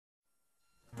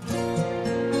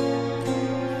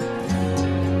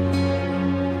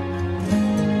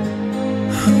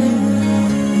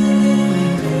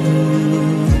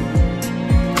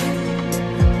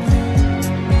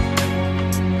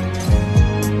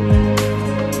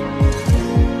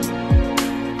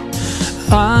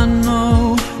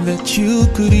that you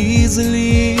could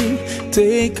easily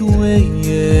take away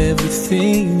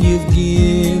everything you've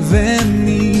given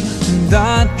me. And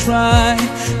I try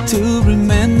to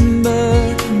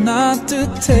remember not to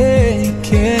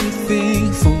take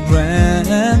anything for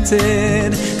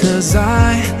granted, 'cause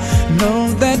I know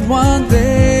that one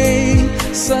day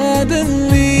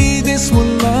suddenly this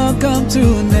will all come to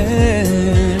an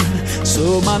end.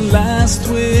 So my last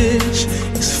wish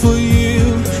is for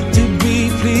you to be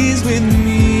pleased with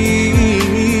me.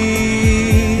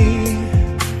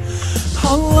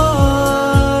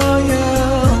 Allah,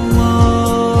 yeah,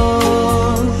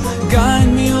 Allah, guide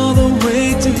me all the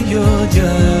way to your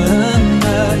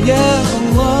Jannah. Yeah,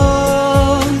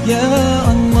 Allah,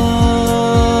 yeah,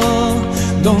 Allah,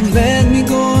 don't let me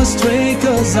go astray,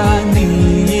 'cause I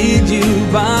need you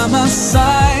by my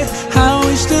side. I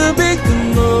wish to be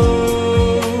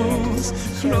close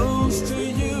to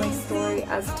you. My story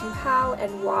as to how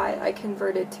and why I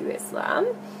converted to Islam.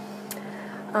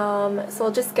 So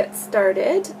I'll just get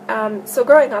started. So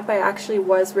growing up, I actually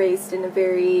was raised in a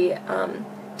very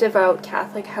devout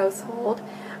Catholic household.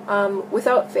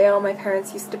 Without fail, my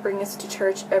parents used to bring us to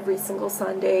church every single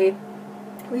Sunday.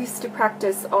 We used to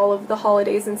practice all of the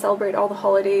holidays and celebrate all the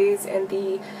holidays in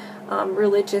the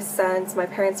religious sense. My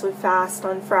parents would fast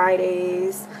on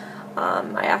Fridays.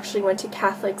 I actually went to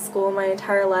Catholic school my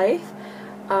entire life,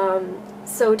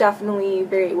 so definitely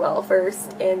very well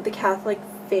versed in the Catholic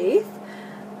faith.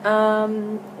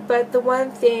 But the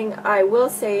one thing I will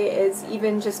say is,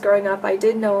 even just growing up, I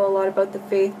did know a lot about the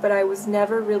faith, but I was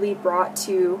never really brought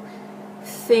to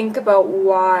think about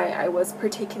why I was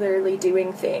particularly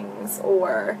doing things,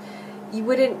 or you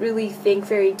wouldn't really think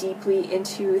very deeply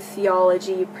into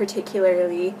theology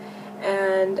particularly.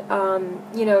 And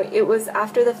you know, it was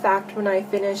after the fact, when I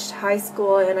finished high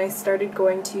school and I started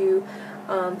going to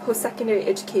post-secondary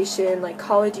education, like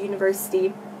college,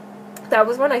 university, that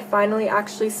was when I finally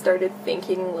actually started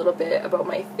thinking a little bit about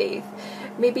my faith.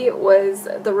 Maybe it was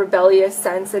the rebellious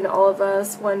sense in all of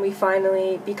us when we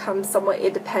finally become somewhat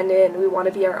independent and we want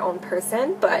to be our own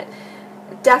person, but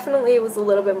definitely it was a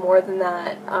little bit more than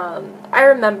that. I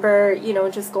remember, you know,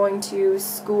 just going to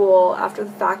school after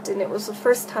the fact, and it was the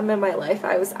first time in my life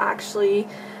I was actually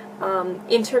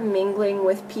intermingling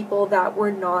with people that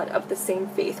were not of the same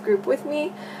faith group with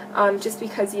me, just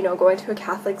because, you know, going to a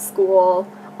Catholic school,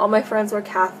 all my friends were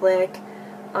Catholic.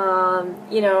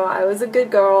 You know, I was a good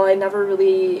girl. I never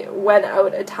really went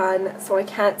out a ton, so I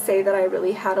can't say that I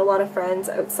really had a lot of friends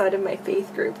outside of my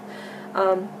faith group.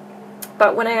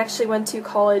 But when I actually went to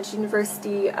college,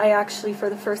 university, I actually for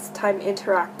the first time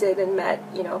interacted and met,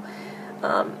 you know,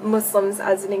 Muslims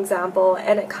as an example,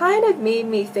 and it kind of made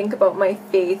me think about my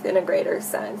faith in a greater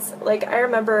sense. Like, I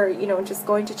remember, you know, just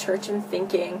going to church and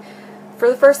thinking, for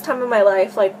the first time in my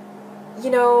life, like, you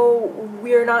know,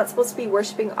 we're not supposed to be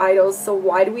worshiping idols, so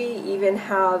why do we even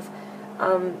have,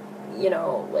 you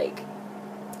know, like,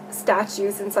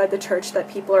 statues inside the church that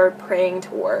people are praying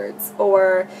towards?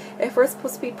 Or if we're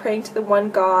supposed to be praying to the one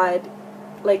God,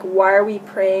 like, why are we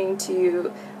praying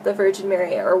to the Virgin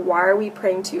Mary, or why are we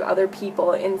praying to other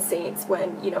people and saints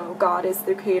when, you know, God is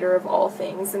the creator of all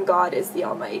things and God is the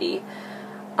Almighty?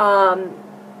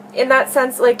 In that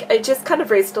sense, like, it just kind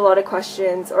of raised a lot of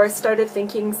questions, or I started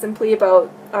thinking simply about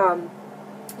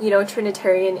you know,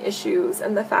 Trinitarian issues,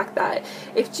 and the fact that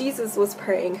if Jesus was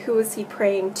praying, who is he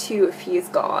praying to if he is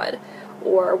God?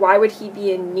 Or why would he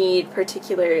be in need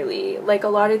particularly? Like, a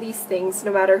lot of these things,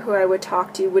 no matter who I would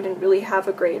talk to, wouldn't really have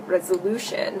a great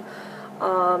resolution.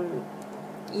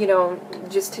 You know,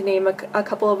 just to name a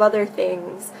couple of other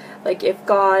things, like, if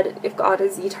God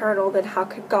is eternal, then how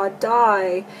could God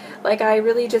die? Like, I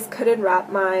really just couldn't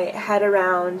wrap my head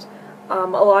around a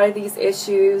lot of these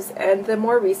issues, and the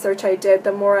more research I did,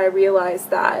 the more I realized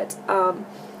that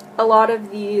a lot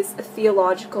of these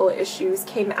theological issues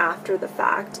came after the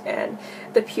fact, and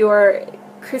the pure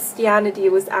Christianity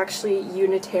was actually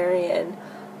Unitarian,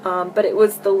 but it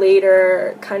was the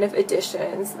later kind of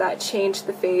additions that changed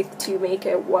the faith to make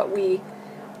it what we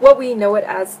know it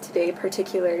as today,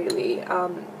 particularly,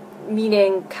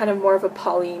 meaning kind of more of a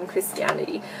Pauline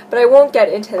Christianity. But I won't get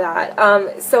into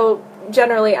that. So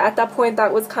generally, at that point,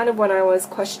 that was kind of when I was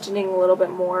questioning a little bit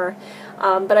more,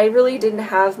 but I really didn't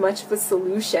have much of a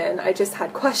solution. I just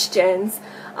had questions.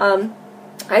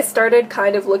 I started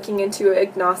kind of looking into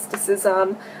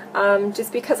agnosticism,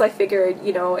 just because I figured,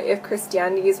 you know, if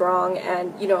Christianity is wrong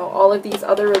and, you know, all of these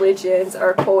other religions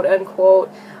are quote-unquote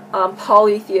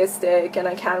polytheistic, and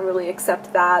I can't really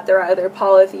accept that. They're either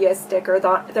polytheistic or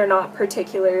they're not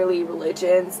particularly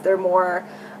religions. They're more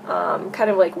kind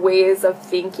of like ways of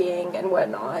thinking and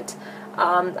whatnot.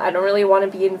 I don't really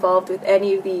want to be involved with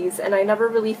any of these, and I never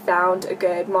really found a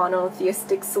good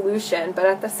monotheistic solution, but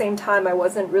at the same time I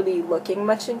wasn't really looking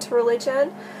much into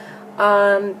religion.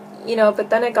 You know, but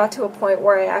then it got to a point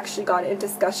where I actually got in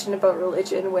discussion about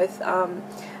religion with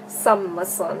some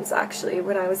Muslims, actually,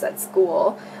 when I was at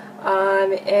school.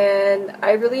 And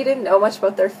I really didn't know much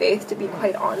about their faith, to be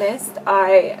quite honest.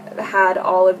 I had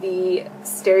all of the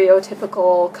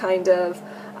stereotypical kind of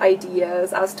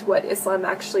ideas as to what Islam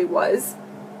actually was.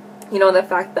 You know, the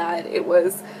fact that it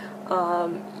was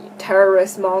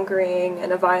terrorist mongering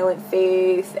and a violent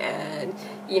faith, and,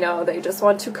 you know, they just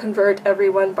want to convert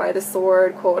everyone by the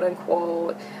sword, quote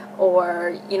unquote,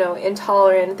 or, you know,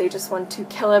 intolerant, they just want to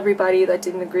kill everybody that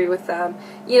didn't agree with them.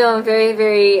 You know, very,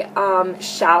 very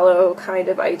shallow kind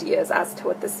of ideas as to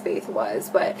what this faith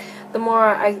was. But the more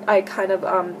I kind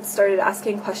of started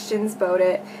asking questions about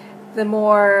it, the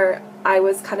more I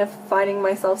was kind of finding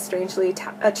myself strangely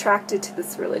attracted to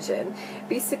this religion.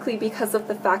 Basically because of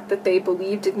the fact that they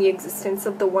believed in the existence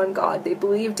of the one God. They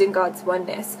believed in God's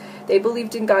oneness. They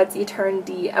believed in God's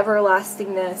eternity,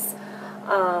 everlastingness,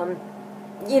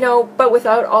 you know, but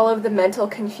without all of the mental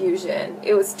confusion.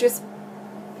 It was just,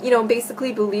 you know,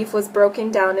 basically belief was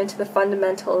broken down into the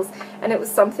fundamentals, and it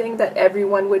was something that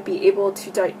everyone would be able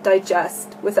to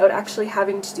digest without actually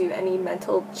having to do any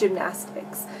mental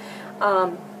gymnastics.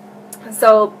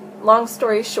 So, long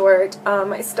story short,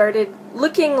 I started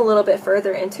looking a little bit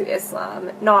further into Islam,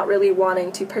 not really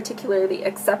wanting to particularly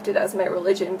accept it as my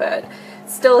religion, but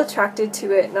still attracted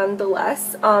to it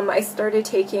nonetheless. I started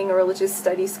taking a religious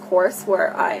studies course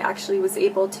where I actually was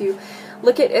able to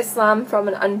look at Islam from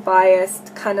an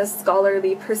unbiased, kind of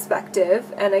scholarly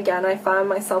perspective, and again, I found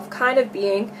myself kind of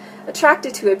being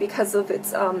attracted to it because of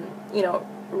its, you know,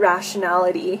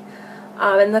 rationality,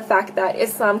 and the fact that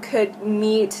Islam could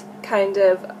meet kind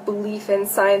of belief in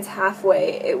science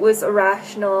halfway. It was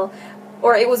rational,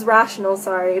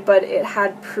 sorry, but it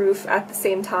had proof at the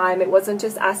same time. It wasn't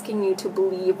just asking you to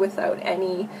believe without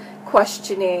any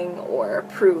questioning or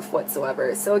proof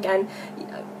whatsoever. So again,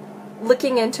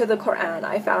 looking into the Quran,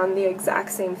 I found the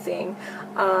exact same thing.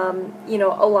 You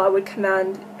know, Allah would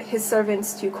command His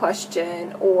servants to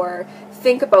question or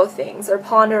think about things or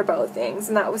ponder about things,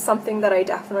 and that was something that I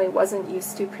definitely wasn't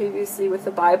used to previously with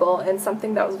the Bible, and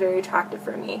something that was very attractive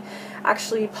for me.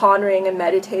 Actually pondering and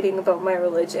meditating about my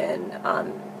religion,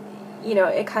 you know,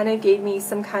 it kind of gave me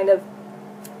some kind of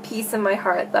peace in my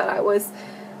heart that I was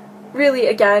really,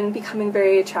 again, becoming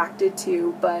very attracted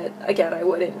to, but again, I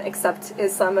wouldn't accept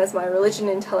Islam as my religion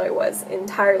until I was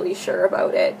entirely sure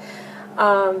about it.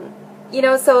 You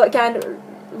know, so again,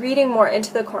 reading more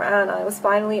into the Quran, I was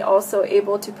finally also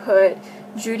able to put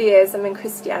Judaism and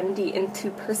Christianity into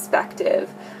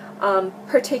perspective,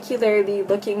 particularly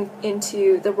looking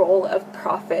into the role of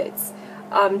prophets.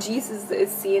 Jesus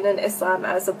is seen in Islam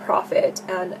as a prophet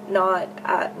and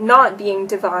not being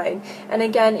divine. And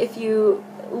again, if you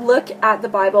look at the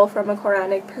Bible from a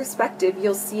Quranic perspective,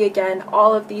 you'll see again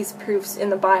all of these proofs in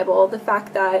the Bible. The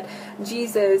fact that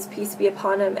Jesus, peace be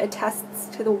upon him,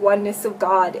 attests to the oneness of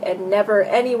God, and never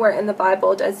anywhere in the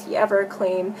Bible does he ever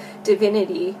claim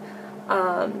divinity,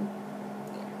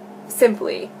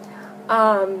 simply.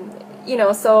 You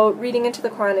know, so reading into the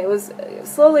Quran, it was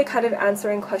slowly kind of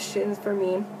answering questions for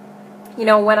me. You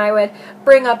know, when I would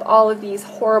bring up all of these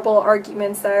horrible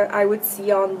arguments that I would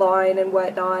see online and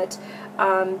whatnot,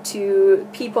 to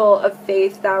people of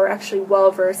faith that were actually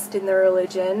well versed in their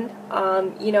religion,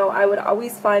 you know, I would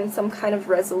always find some kind of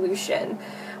resolution.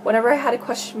 Whenever I had a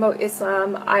question about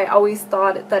Islam, I always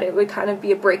thought that it would kind of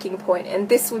be a breaking point, and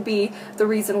this would be the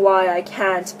reason why I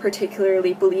can't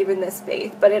particularly believe in this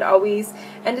faith, but it always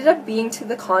ended up being to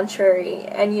the contrary.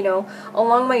 And, you know,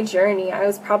 along my journey, I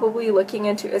was probably looking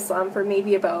into Islam for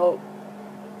maybe about,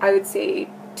 I would say,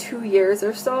 2 years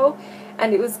or so,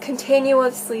 and it was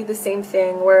continuously the same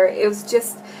thing, where it was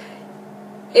just,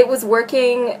 it was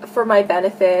working for my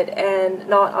benefit and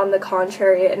not on the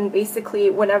contrary. And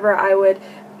basically, whenever I would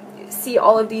see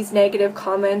all of these negative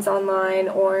comments online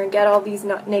or get all these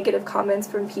negative comments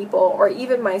from people, or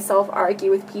even myself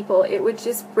argue with people, it would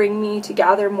just bring me to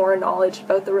gather more knowledge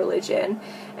about the religion,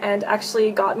 and actually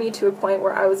got me to a point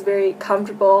where I was very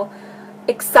comfortable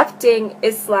accepting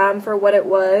Islam for what it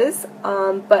was,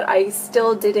 but I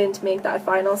still didn't make that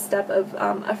final step of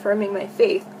affirming my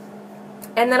faith.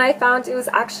 And then I found it was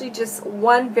actually just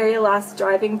one very last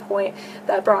driving point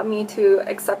that brought me to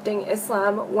accepting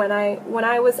Islam. When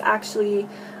I was actually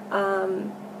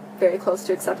very close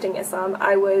to accepting Islam,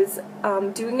 I was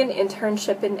doing an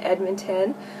internship in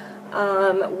Edmonton,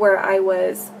 where I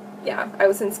was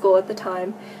in school at the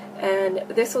time, and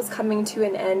this was coming to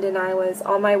an end, and I was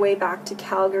on my way back to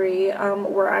Calgary,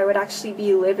 where I would actually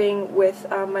be living with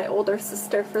my older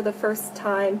sister for the first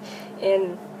time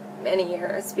in many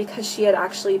years, because she had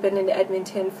actually been in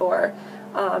Edmonton for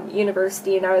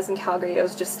university and I was in Calgary. It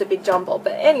was just a big jumble.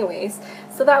 But anyways,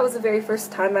 so that was the very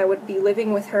first time I would be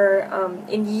living with her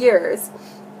in years.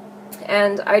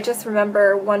 And I just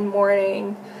remember one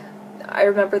morning, I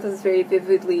remember this very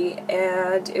vividly,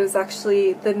 and it was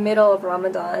actually the middle of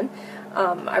Ramadan.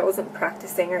 I wasn't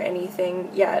practicing or anything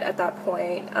yet at that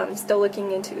point. I'm still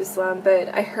looking into Islam,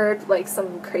 but I heard like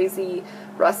some crazy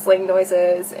rustling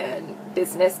noises and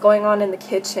business going on in the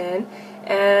kitchen,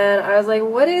 and I was like,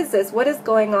 what is this? What is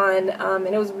going on?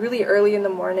 And it was really early in the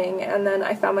morning, and then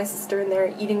I found my sister in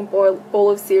there eating a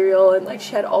bowl of cereal, and like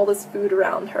she had all this food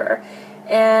around her.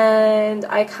 And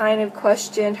I kind of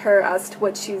questioned her as to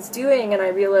what she was doing, and I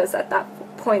realized at that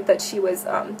point that she was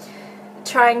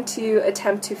trying to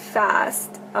attempt to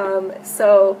fast.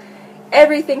 So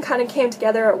everything kind of came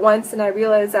together at once, and I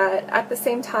realized that at the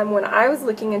same time when I was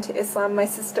looking into Islam, my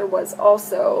sister was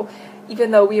also,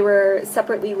 even though we were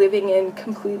separately living in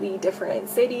completely different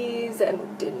cities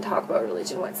and didn't talk about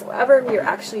religion whatsoever, we were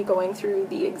actually going through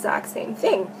the exact same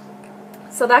thing.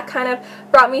 So that kind of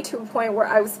brought me to a point where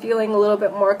I was feeling a little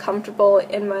bit more comfortable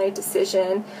in my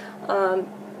decision,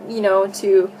 you know,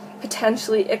 to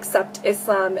potentially accept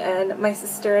Islam. And my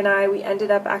sister and I, we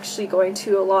ended up actually going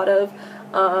to a lot of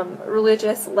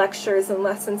religious lectures and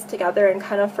lessons together, and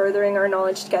kind of furthering our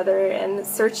knowledge together and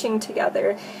searching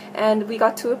together. And we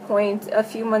got to a point a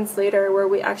few months later where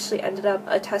we actually ended up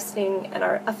attesting and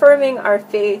affirming our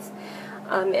faith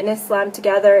in Islam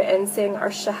together and saying our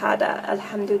Shahada,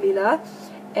 Alhamdulillah.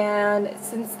 And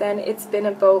since then, it's been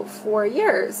about 4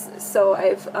 years. So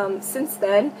I've, since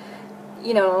then,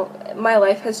 you know, my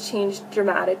life has changed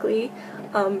dramatically,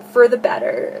 for the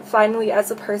better. Finally,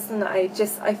 as a person, I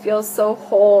feel so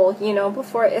whole. You know,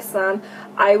 before Islam,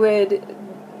 I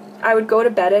would go to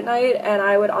bed at night and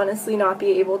I would honestly not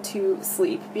be able to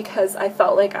sleep because I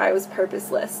felt like I was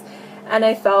purposeless. And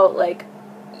I felt like,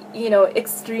 you know,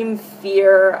 extreme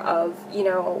fear of, you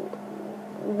know,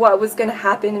 what was going to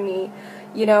happen to me.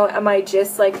 You know, am I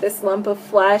just like this lump of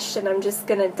flesh and I'm just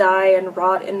going to die and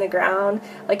rot in the ground?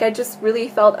 Like, I just really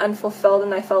felt unfulfilled,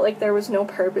 and I felt like there was no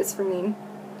purpose for me.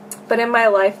 But in my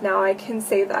life now, I can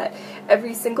say that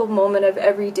every single moment of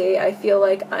every day, I feel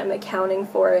like I'm accounting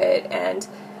for it, and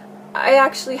I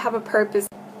actually have a purpose.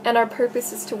 And our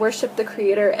purpose is to worship the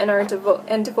Creator and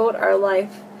devote our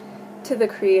life to the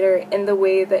Creator in the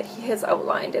way that He has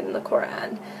outlined in the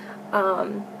Quran.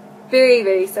 Very,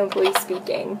 very simply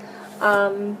speaking.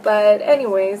 But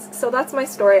anyways, so that's my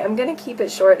story. I'm going to keep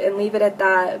it short and leave it at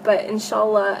that, but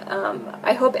inshallah,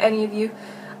 I hope any of you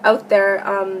out there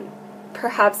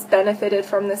perhaps benefited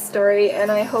from this story, and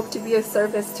I hope to be of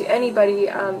service to anybody,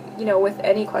 you know, with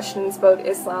any questions about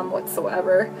Islam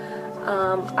whatsoever.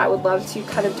 I would love to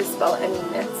kind of dispel any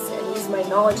myths and use my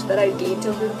knowledge that I've gained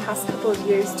over the past couple of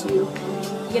years to,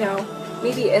 you know,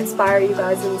 maybe inspire you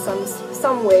guys in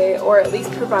some way, or at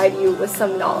least provide you with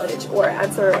some knowledge, or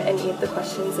answer any of the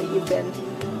questions that you've been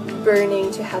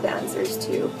burning to have answers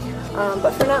to.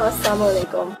 But for now, assalamu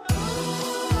alaikum.